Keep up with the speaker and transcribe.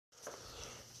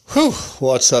Whew,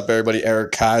 what's up, everybody?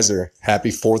 Eric Kaiser. Happy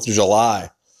 4th of July.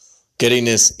 Getting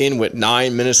this in with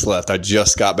 9 minutes left. I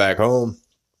just got back home.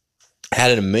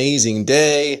 Had an amazing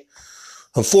day.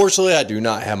 Unfortunately, I do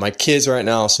not have my kids right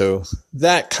now, so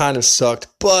that kind of sucked,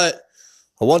 but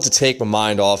I want to take my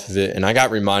mind off of it, and I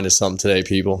got reminded of something today,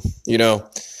 people. You know,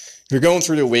 if you're going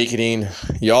through the awakening,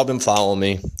 y'all been following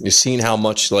me. You've seen how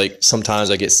much,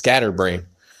 sometimes I get scatterbrained.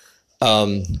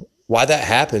 Why that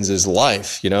happens is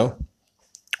life, you know?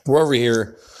 We're over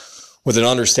here with an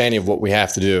understanding of what we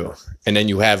have to do. And then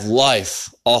you have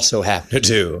life also have to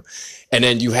do. And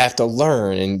then you have to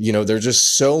learn. And, you know, there's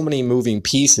just so many moving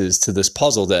pieces to this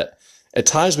puzzle that at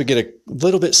times we get a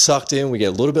little bit sucked in. We get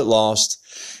a little bit lost,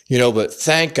 you know, but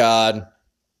thank God,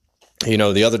 you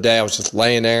know, the other day I was just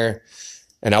laying there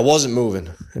and I wasn't moving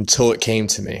until it came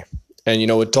to me. And, you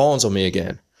know, it dawns on me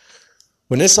again.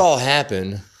 When this all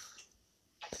happened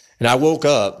and I woke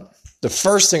up, the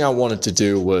first thing I wanted to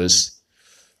do was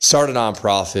start a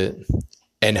nonprofit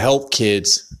and help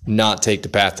kids not take the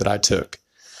path that I took.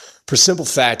 For simple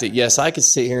fact that, yes, I could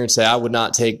sit here and say I would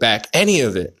not take back any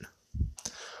of it,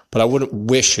 but I wouldn't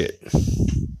wish it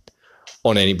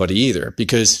on anybody either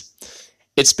because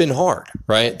it's been hard,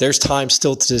 right? There's times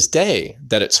still to this day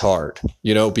that it's hard,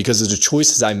 you know, because of the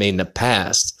choices I made in the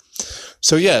past.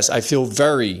 So, yes, I feel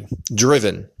very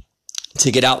driven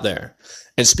to get out there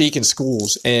and speak in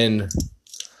schools and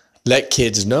let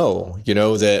kids know, you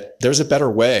know, that there's a better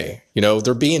way. You know,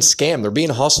 they're being scammed. They're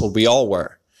being hustled. We all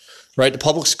were, right? The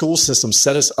public school system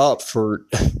set us up for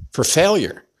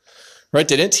failure, right?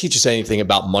 They didn't teach us anything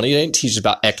about money. They didn't teach us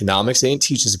about economics. They didn't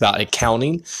teach us about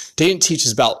accounting. They didn't teach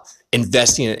us about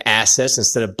investing in assets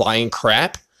instead of buying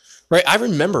crap, right? I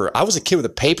remember I was a kid with a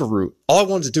paper route. All I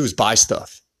wanted to do was buy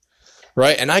stuff.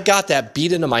 Right. And I got that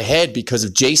beat into my head because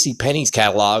of JCPenney's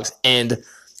catalogs and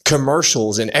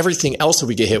commercials and everything else that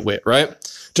we get hit with. Right.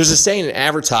 There's a saying in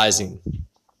advertising,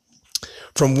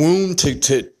 from womb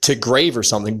to grave or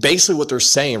something. Basically what they're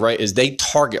saying, right, is they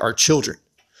target our children.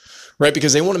 Right.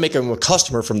 Because they want to make them a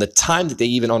customer from the time that they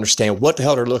even understand what the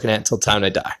hell they're looking at until the time they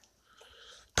die.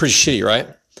 Pretty shitty. Right.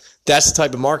 That's the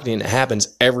type of marketing that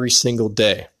happens every single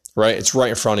day. Right. It's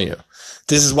right in front of you.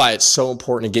 This is why it's so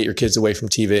important to get your kids away from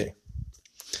TV.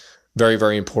 Very,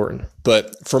 very important.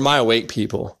 But for my awake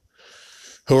people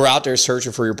who are out there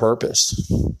searching for your purpose,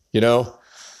 you know,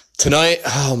 tonight,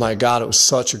 oh my God, it was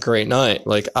such a great night.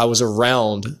 Like I was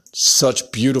around such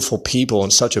beautiful people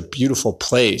in such a beautiful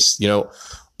place. You know,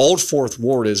 Old Fourth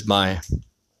Ward is my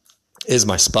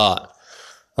spot.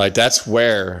 Like that's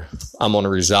where I'm going to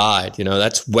reside. You know,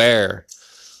 that's where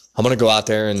I'm going to go out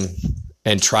there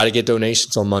and try to get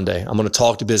donations on Monday. I'm going to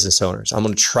talk to business owners. I'm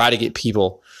going to try to get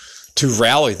people to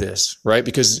rally this, right?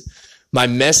 Because my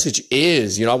message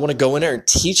is, you know, I want to go in there and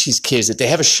teach these kids that they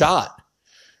have a shot,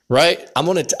 right? I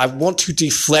want to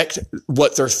deflect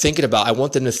what they're thinking about. I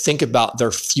want them to think about their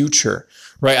future,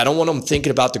 right? I don't want them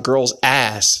thinking about the girl's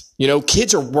ass. You know,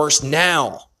 kids are worse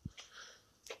now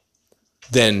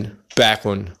than back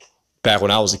when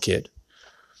I was a kid.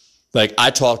 Like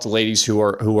I talk to ladies who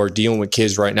are dealing with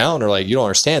kids right now and they're like, you don't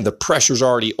understand. The pressure's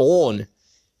already on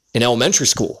in elementary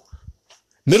school.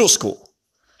 Middle school.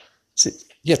 So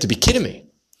you have to be kidding me.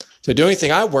 So the only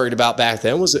thing I worried about back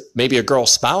then was maybe a girl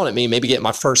smiling at me, maybe getting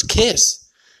my first kiss.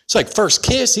 It's like first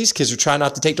kiss, these kids are trying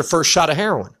not to take their first shot of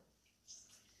heroin.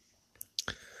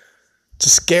 It's a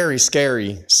scary,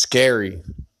 scary, scary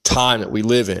time that we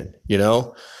live in, you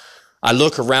know? I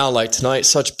look around like tonight,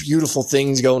 such beautiful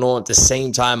things going on. At the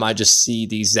same time, I just see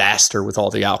disaster with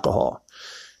all the alcohol.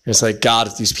 And it's like, God,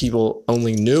 if these people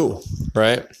only knew,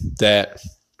 right, that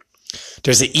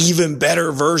there's an even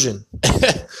better version.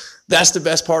 That's the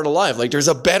best part of life. Like there's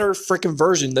a better freaking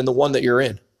version than the one that you're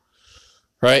in,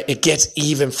 right? It gets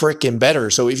even freaking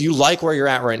better. So if you like where you're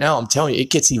at right now, I'm telling you,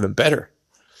 it gets even better.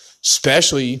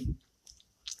 Especially,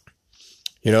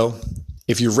 you know,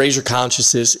 if you raise your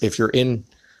consciousness, if you're in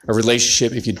a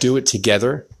relationship, if you do it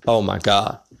together, oh my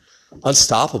God,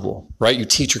 unstoppable, right? You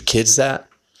teach your kids that,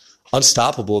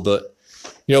 unstoppable. But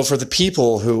you know, for the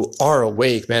people who are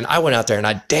awake, man, I went out there and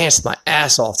I danced my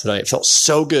ass off tonight. It felt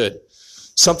so good.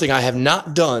 Something I have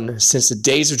not done since the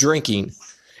days of drinking.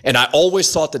 And I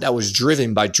always thought that was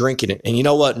driven by drinking it. And you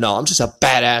know what? No, I'm just a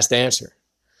badass dancer.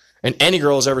 And any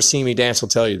girl who's ever seen me dance will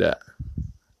tell you that.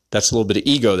 That's a little bit of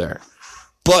ego there.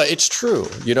 But it's true.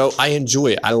 You know, I enjoy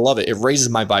it. I love it. It raises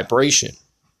my vibration.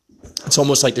 It's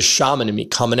almost like the shaman in me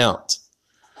coming out.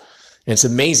 And it's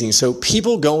amazing. So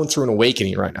people going through an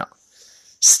awakening right now,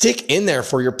 stick in there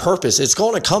for your purpose. It's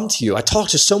going to come to you. I talk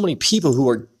to so many people who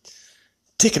are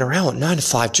dicking around with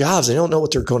 9-to-5 jobs. They don't know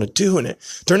what they're going to do in it.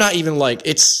 They're not even like,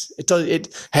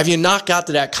 have you not got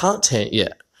to that content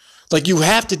yet? Like, you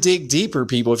have to dig deeper,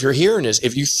 people. If you're hearing this,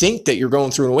 if you think that you're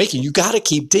going through an awakening, you got to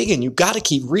keep digging. You got to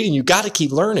keep reading. You got to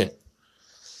keep learning.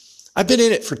 I've been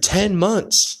in it for 10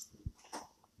 months.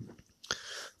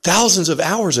 Thousands of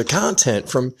hours of content,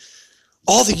 from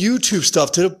all the YouTube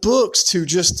stuff to the books to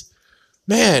just,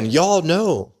 man, y'all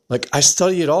know, like, I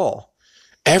study it all.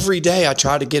 Every day I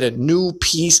try to get a new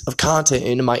piece of content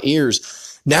into my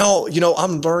ears. Now,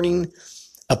 I'm learning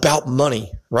about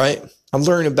money, right? I'm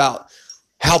learning about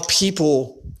how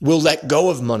people will let go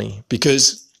of money,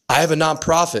 because I have a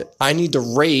nonprofit. I need to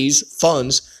raise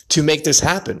funds to make this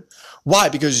happen. Why?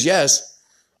 Because yes,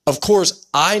 of course,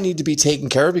 I need to be taken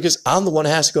care of because I'm the one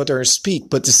who has to go out there and speak.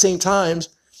 But at the same time,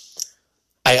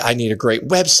 I need a great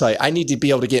website. I need to be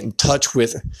able to get in touch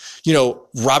with,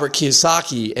 Robert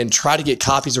Kiyosaki and try to get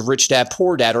copies of Rich Dad,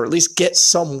 Poor Dad, or at least get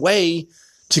some way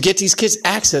to get these kids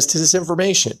access to this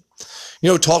information.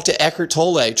 Talk to Eckhart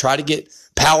Tolle, try to get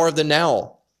Power of the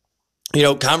Now,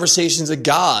 Conversations of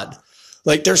God.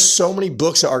 Like, there's so many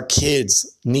books that our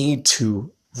kids need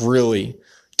to really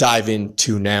dive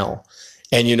into now.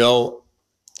 And,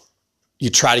 you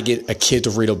try to get a kid to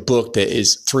read a book that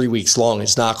is 3 weeks long,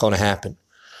 it's not going to happen,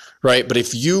 right? But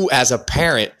if you, as a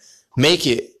parent, make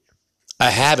it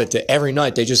a habit that every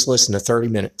night they just listen to 30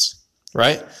 minutes,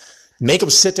 right? Make them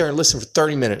sit there and listen for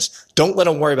 30 minutes. Don't let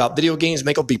them worry about video games.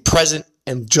 Make them be present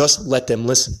and just let them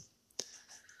listen.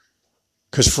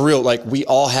 Because for real, like, we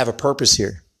all have a purpose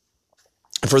here.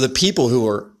 And for the people who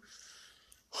are,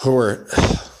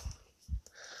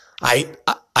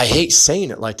 I hate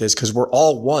saying it like this because we're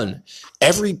all one.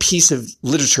 Every piece of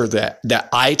literature that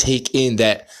I take in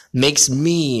that makes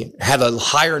me have a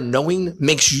higher knowing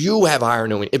makes you have a higher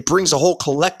knowing. It brings the whole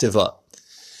collective up.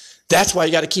 That's why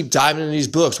you got to keep diving into these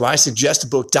books. When I suggest a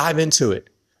book, dive into it.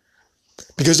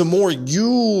 Because the more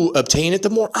you obtain it, the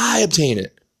more I obtain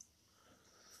it.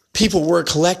 People, we're a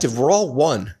collective. We're all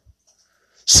one.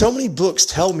 So many books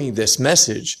tell me this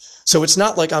message. So it's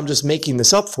not like I'm just making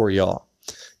this up for y'all.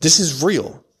 This is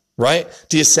real, right?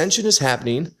 The ascension is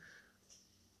happening.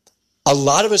 A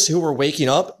lot of us who are waking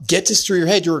up, get this through your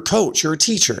head. You're a coach. You're a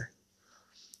teacher.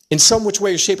 In some which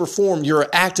way, shape, or form, you're an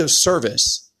act of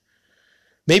service.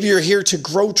 Maybe you're here to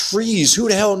grow trees. Who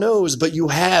the hell knows? But you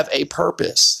have a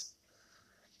purpose.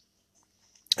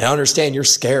 And I understand you're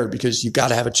scared because you got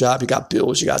to have a job. You got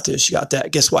bills. You got this. You got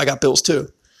that. Guess what? I got bills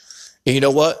too. And you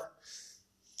know what?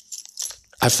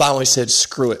 I finally said,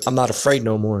 screw it. I'm not afraid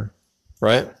no more.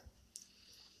 Right?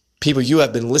 People, you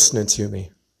have been listening to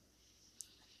me.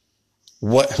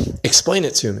 Explain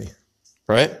it to me.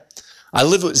 Right? I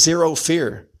live with zero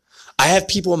fear. I have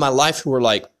people in my life who are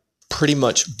like pretty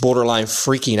much borderline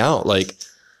freaking out.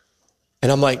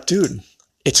 And I'm like, dude,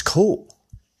 it's cool.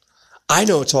 I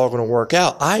know it's all going to work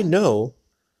out. I know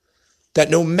that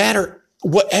no matter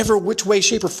which way,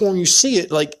 shape, or form you see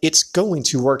it, like, it's going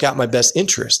to work out in my best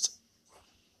interest.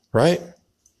 Right?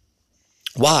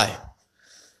 Why?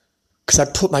 Because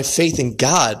I put my faith in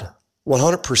God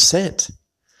 100%.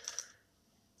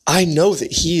 I know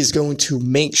that He is going to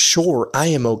make sure I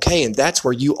am okay. And that's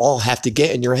where you all have to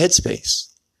get in your headspace.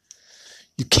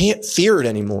 You can't fear it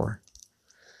anymore.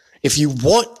 If you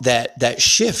want that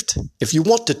shift, if you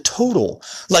want the total,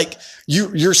 like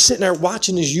you're sitting there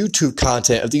watching this YouTube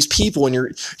content of these people and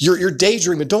you're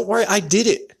daydreaming. Don't worry, I did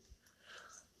it.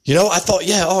 I thought,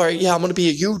 yeah, all right, yeah, I'm going to be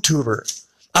a YouTuber.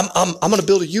 I'm going to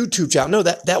build a YouTube channel. No,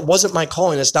 that wasn't my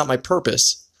calling. That's not my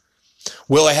purpose.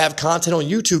 Will I have content on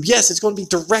YouTube? Yes, it's going to be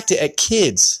directed at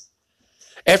kids.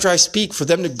 After I speak, for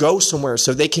them to go somewhere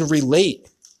so they can relate.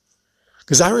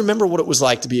 Because I remember what it was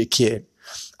like to be a kid.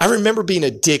 I remember being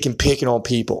a dick and picking on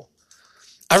people.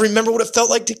 I remember what it felt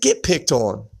like to get picked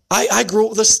on. I grew up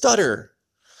with a stutter.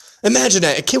 Imagine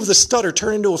that, a kid with a stutter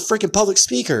turned into a freaking public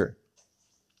speaker.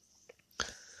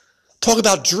 Talk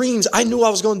about dreams. I knew I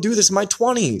was going to do this in my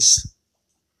 20s.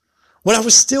 When I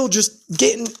was still just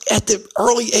getting at the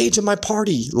early age of my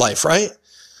party life, right?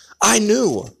 I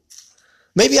knew.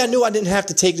 Maybe I knew I didn't have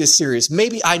to take this serious.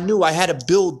 Maybe I knew I had to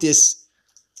build this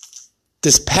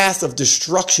path of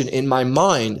destruction in my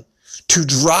mind to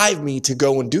drive me to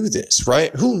go and do this,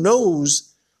 right? Who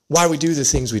knows why we do the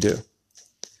things we do?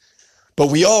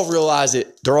 But we all realize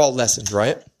it. They're all lessons,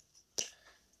 right?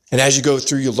 And as you go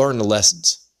through, you learn the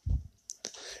lessons.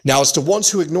 Now, it's the ones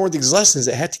who ignore these lessons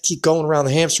that have to keep going around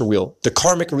the hamster wheel. The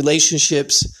karmic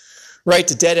relationships, right?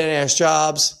 The dead-end-ass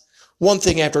jobs. One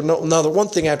thing after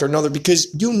another,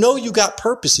 because you got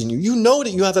purpose in you. You know that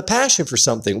you have a passion for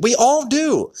something. We all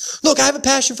do. Look, I have a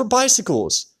passion for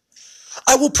bicycles.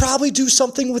 I will probably do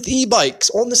something with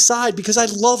e-bikes on the side because I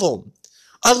love them.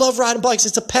 I love riding bikes.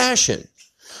 It's a passion.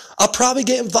 I'll probably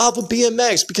get involved with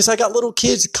BMX because I got little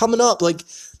kids coming up. Like,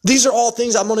 these are all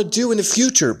things I'm going to do in the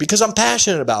future because I'm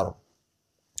passionate about them.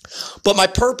 But my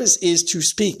purpose is to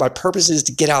speak. My purpose is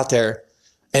to get out there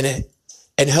and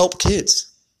help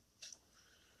kids.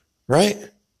 Right?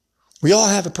 We all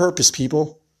have a purpose,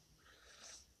 people.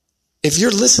 If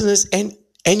you're listening to this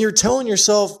and you're telling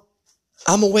yourself,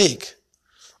 I'm awake,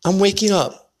 I'm waking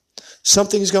up,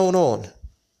 something's going on,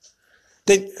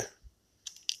 then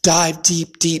dive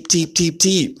deep, deep, deep, deep,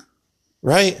 deep,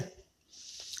 right?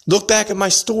 Look back at my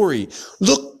story.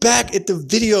 Look back at the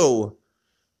video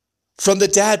from the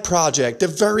Dad Project, the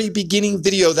very beginning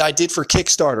video that I did for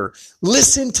Kickstarter.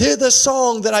 Listen to the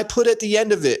song that I put at the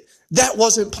end of it. That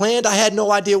wasn't planned. I had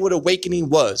no idea what awakening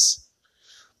was.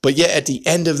 But yet at the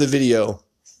end of the video,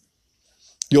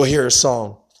 you'll hear a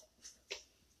song.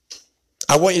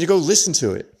 I want you to go listen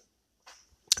to it.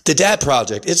 The Dad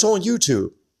Project, it's on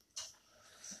YouTube.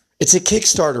 It's a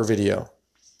Kickstarter video.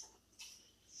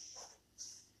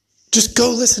 Just go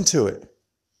listen to it.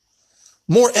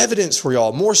 More evidence for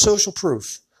y'all, more social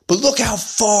proof. But look how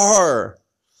far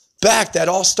back that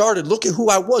all started. Look at who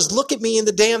I was. Look at me in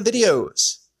the damn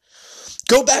videos.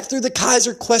 Go back through the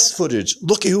Kaiser Quest footage.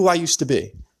 Look at who I used to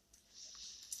be.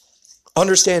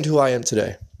 Understand who I am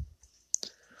today.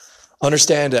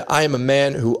 Understand that I am a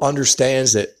man who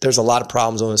understands that there's a lot of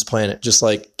problems on this planet, just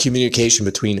like communication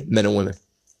between men and women.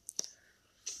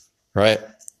 Right?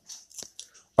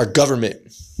 Our government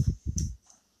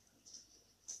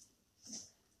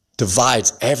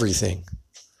divides everything.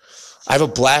 I have a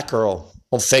black girl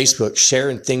on Facebook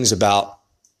sharing things about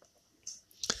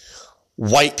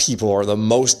white people are the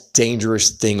most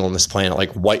dangerous thing on this planet,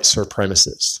 like white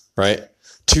supremacists, right?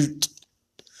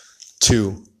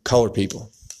 To colored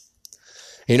people.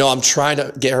 You know, I'm trying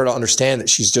to get her to understand that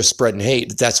she's just spreading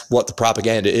hate. That's what the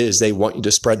propaganda is. They want you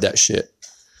to spread that shit.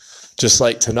 Just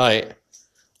like tonight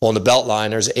on the Beltline,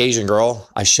 there's an Asian girl.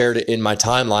 I shared it in my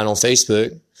timeline on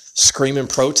Facebook, screaming,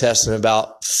 protesting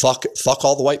about fuck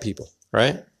all the white people,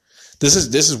 right? This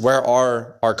is where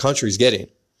our country's getting.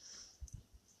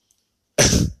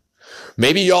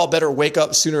 Maybe y'all better wake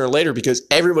up sooner or later because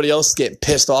everybody else is getting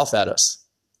pissed off at us.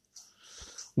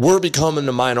 We're becoming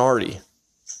the minority.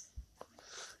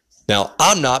 Now,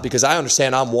 I'm not, because I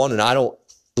understand I'm one and I don't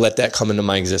let that come into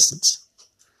my existence.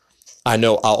 I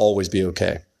know I'll always be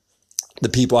okay. The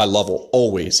people I love will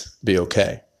always be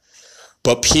okay.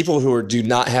 But people who do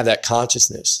not have that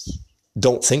consciousness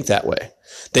don't think that way.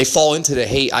 They fall into the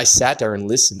hate. I sat there and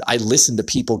listened. I listened to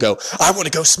people go, I want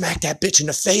to go smack that bitch in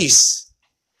the face.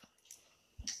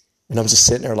 And I'm just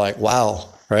sitting there like, wow,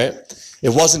 right? It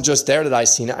wasn't just there that I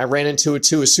seen it. I ran into it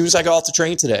too as soon as I got off the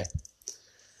train today.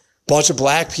 Bunch of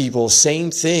black people,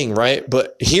 same thing, right?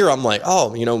 But here I'm like,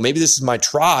 oh, you know, maybe this is my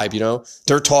tribe, you know.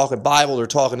 They're talking Bible, they're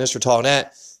talking this, they're talking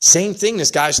that. Same thing this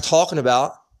guy's talking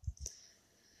about.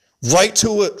 Right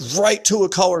to a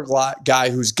colored guy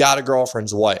who's got a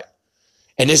girlfriend's white.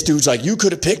 And this dude's like, you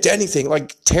could have picked anything.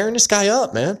 Like, tearing this guy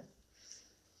up, man.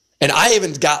 And I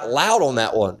even got loud on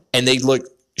that one. And they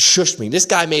shushed me. This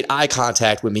guy made eye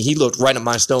contact with me. He looked right at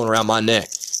my stone around my neck.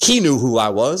 He knew who I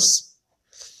was.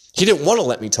 He didn't want to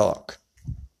let me talk.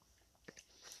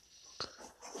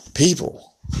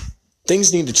 People,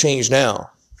 things need to change now.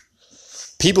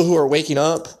 People who are waking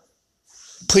up,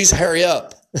 please hurry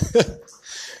up.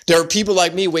 There are people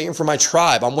like me waiting for my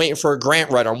tribe. I'm waiting for a grant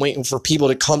writer. I'm waiting for people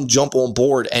to come jump on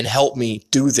board and help me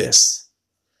do this.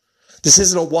 This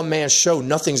isn't a one-man show.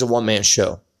 Nothing's a one-man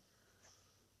show.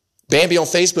 Bambi on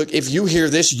Facebook, if you hear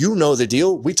this, you know the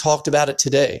deal. We talked about it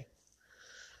today,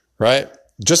 right?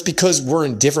 Just because we're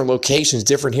in different locations,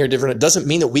 different here, different, it doesn't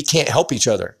mean that we can't help each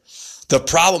other. The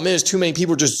problem is too many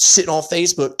people are just sitting on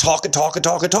Facebook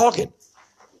talking.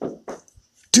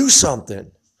 Do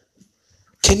something.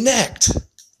 Connect.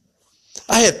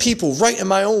 I have people right in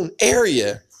my own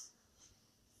area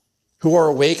who are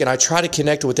awake, and I try to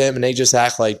connect with them, and they just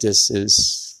act like this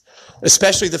is,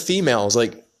 especially the females,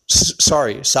 like,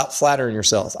 sorry, stop flattering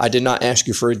yourself. I did not ask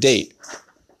you for a date.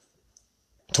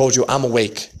 I told you I'm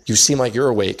awake. You seem like you're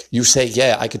awake. You say,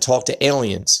 yeah, I could talk to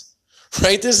aliens,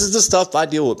 right? This is the stuff I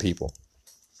deal with people.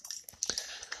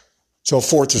 So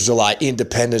 4th of July,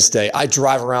 Independence Day, I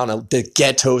drive around the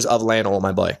ghettos of Atlanta on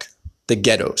my bike, the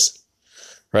ghettos,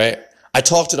 right? I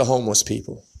talk to the homeless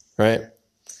people, right?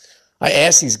 I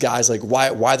ask these guys, like, why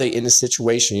are they in this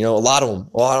situation? You know, a lot of them,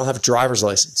 well, I don't have a driver's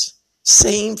license.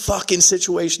 Same fucking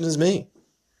situation as me,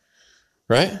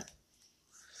 right?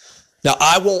 Now,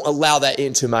 I won't allow that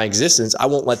into my existence. I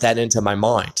won't let that into my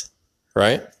mind,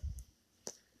 right?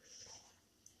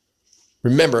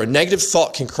 Remember, a negative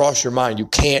thought can cross your mind. You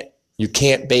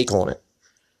can't bake on it.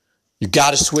 You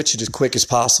got to switch it as quick as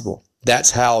possible.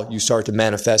 That's how you start to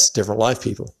manifest different life,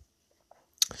 people.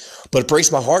 But it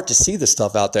breaks my heart to see this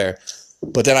stuff out there.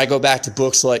 But then I go back to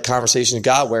books like Conversation with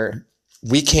God, where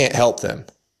we can't help them,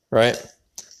 right?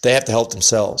 They have to help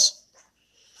themselves.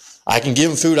 I can give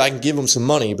them food, I can give them some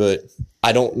money, but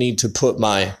I don't need to put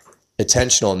my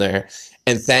attention on there.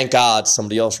 And thank God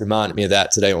somebody else reminded me of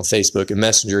that today on Facebook and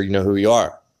Messenger. You know who you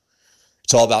are.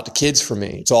 It's all about the kids for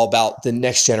me. It's all about the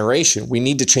next generation. We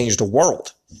need to change the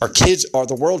world. Our kids are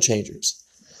the world changers.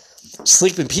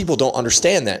 Sleeping people don't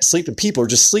understand that. Sleeping people are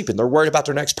just sleeping. They're worried about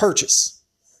their next purchase.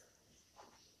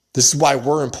 This is why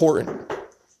we're important.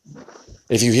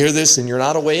 If you hear this and you're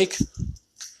not awake,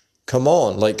 come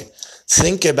on,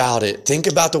 think about it. Think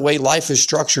about the way life is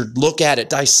structured. Look at it,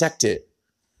 dissect it.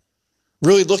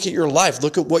 Really look at your life.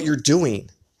 Look at what you're doing.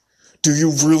 Do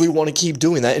you really want to keep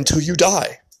doing that until you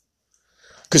die?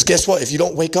 Because guess what? If you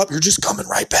don't wake up, you're just coming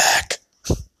right back.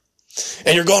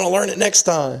 And you're going to learn it next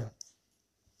time.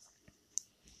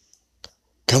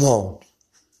 Come on.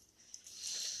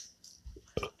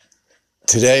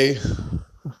 Today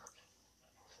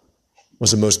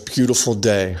was the most beautiful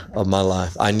day of my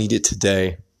life. I needed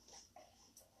today,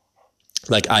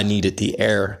 like I needed the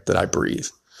air that I breathe,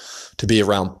 to be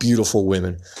around beautiful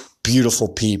women, beautiful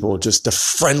people, just the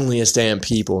friendliest damn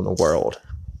people in the world.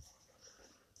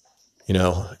 You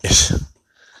know, it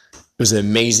was an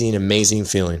amazing, amazing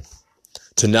feeling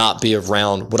to not be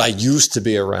around what I used to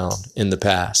be around in the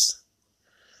past.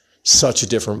 Such a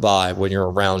different vibe when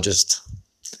you're around just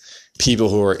people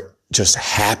who are just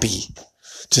happy.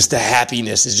 Just the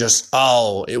happiness is just,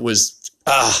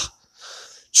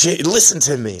 listen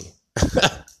to me.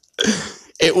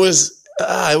 It was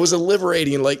a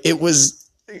liberating, I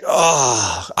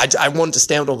wanted to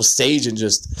stand on the stage and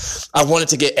I wanted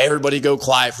to get everybody to go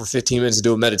quiet for 15 minutes to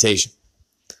do a meditation.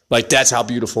 Like, that's how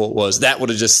beautiful it was. That would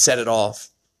have just set it off.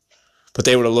 But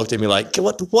they would have looked at me like,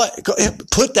 what?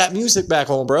 Put that music back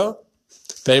on, bro.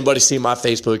 If anybody seen my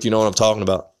Facebook, you know what I'm talking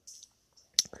about.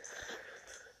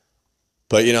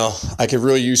 But, you know, I could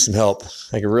really use some help.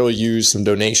 I could really use some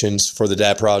donations for the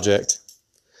Dad Project.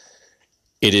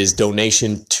 It is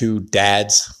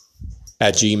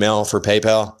donation2dads@gmail for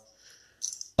PayPal.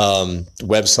 The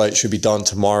website should be done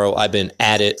tomorrow. I've been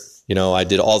at it. You know, I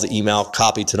did all the email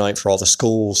copy tonight for all the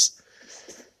schools.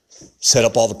 Set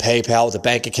up all the PayPal with the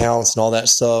bank accounts and all that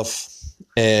stuff.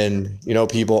 And, you know,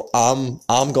 people, I'm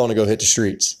going to go hit the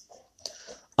streets.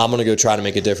 I'm going to go try to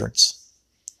make a difference.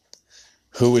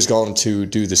 Who is going to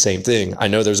do the same thing? I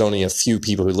know there's only a few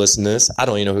people who listen to this. I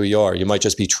don't even know who you are. You might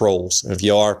just be trolls. And if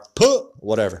you are,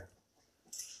 whatever.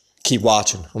 Keep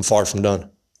watching. I'm far from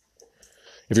done.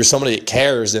 If you're somebody that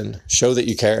cares, then show that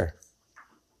you care.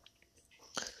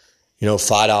 You know,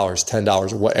 $5,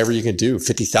 $10, whatever you can do,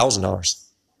 $50,000.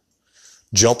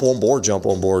 Jump on board.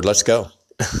 Let's go.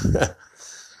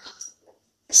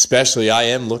 Especially, I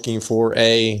am looking for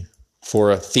a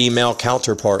female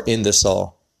counterpart in this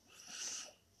all.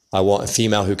 I want a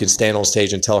female who can stand on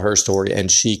stage and tell her story, and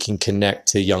she can connect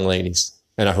to young ladies.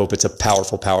 And I hope it's a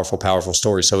powerful, powerful, powerful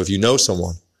story. So if you know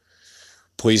someone,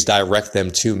 please direct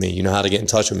them to me. You know how to get in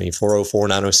touch with me,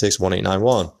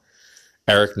 404-906-1891.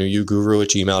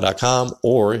 EricNewYouGuru@gmail.com,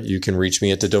 or you can reach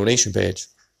me at the donation page.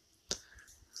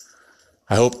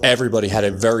 I hope everybody had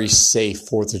a very safe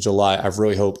 4th of July. I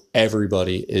really hope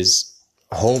everybody is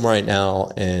home right now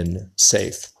and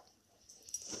safe.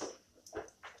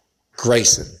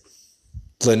 Grayson,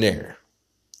 Lanier,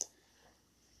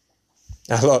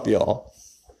 I love y'all.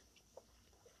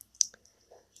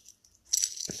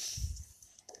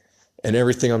 And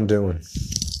everything I'm doing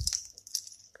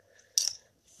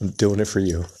it for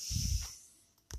you.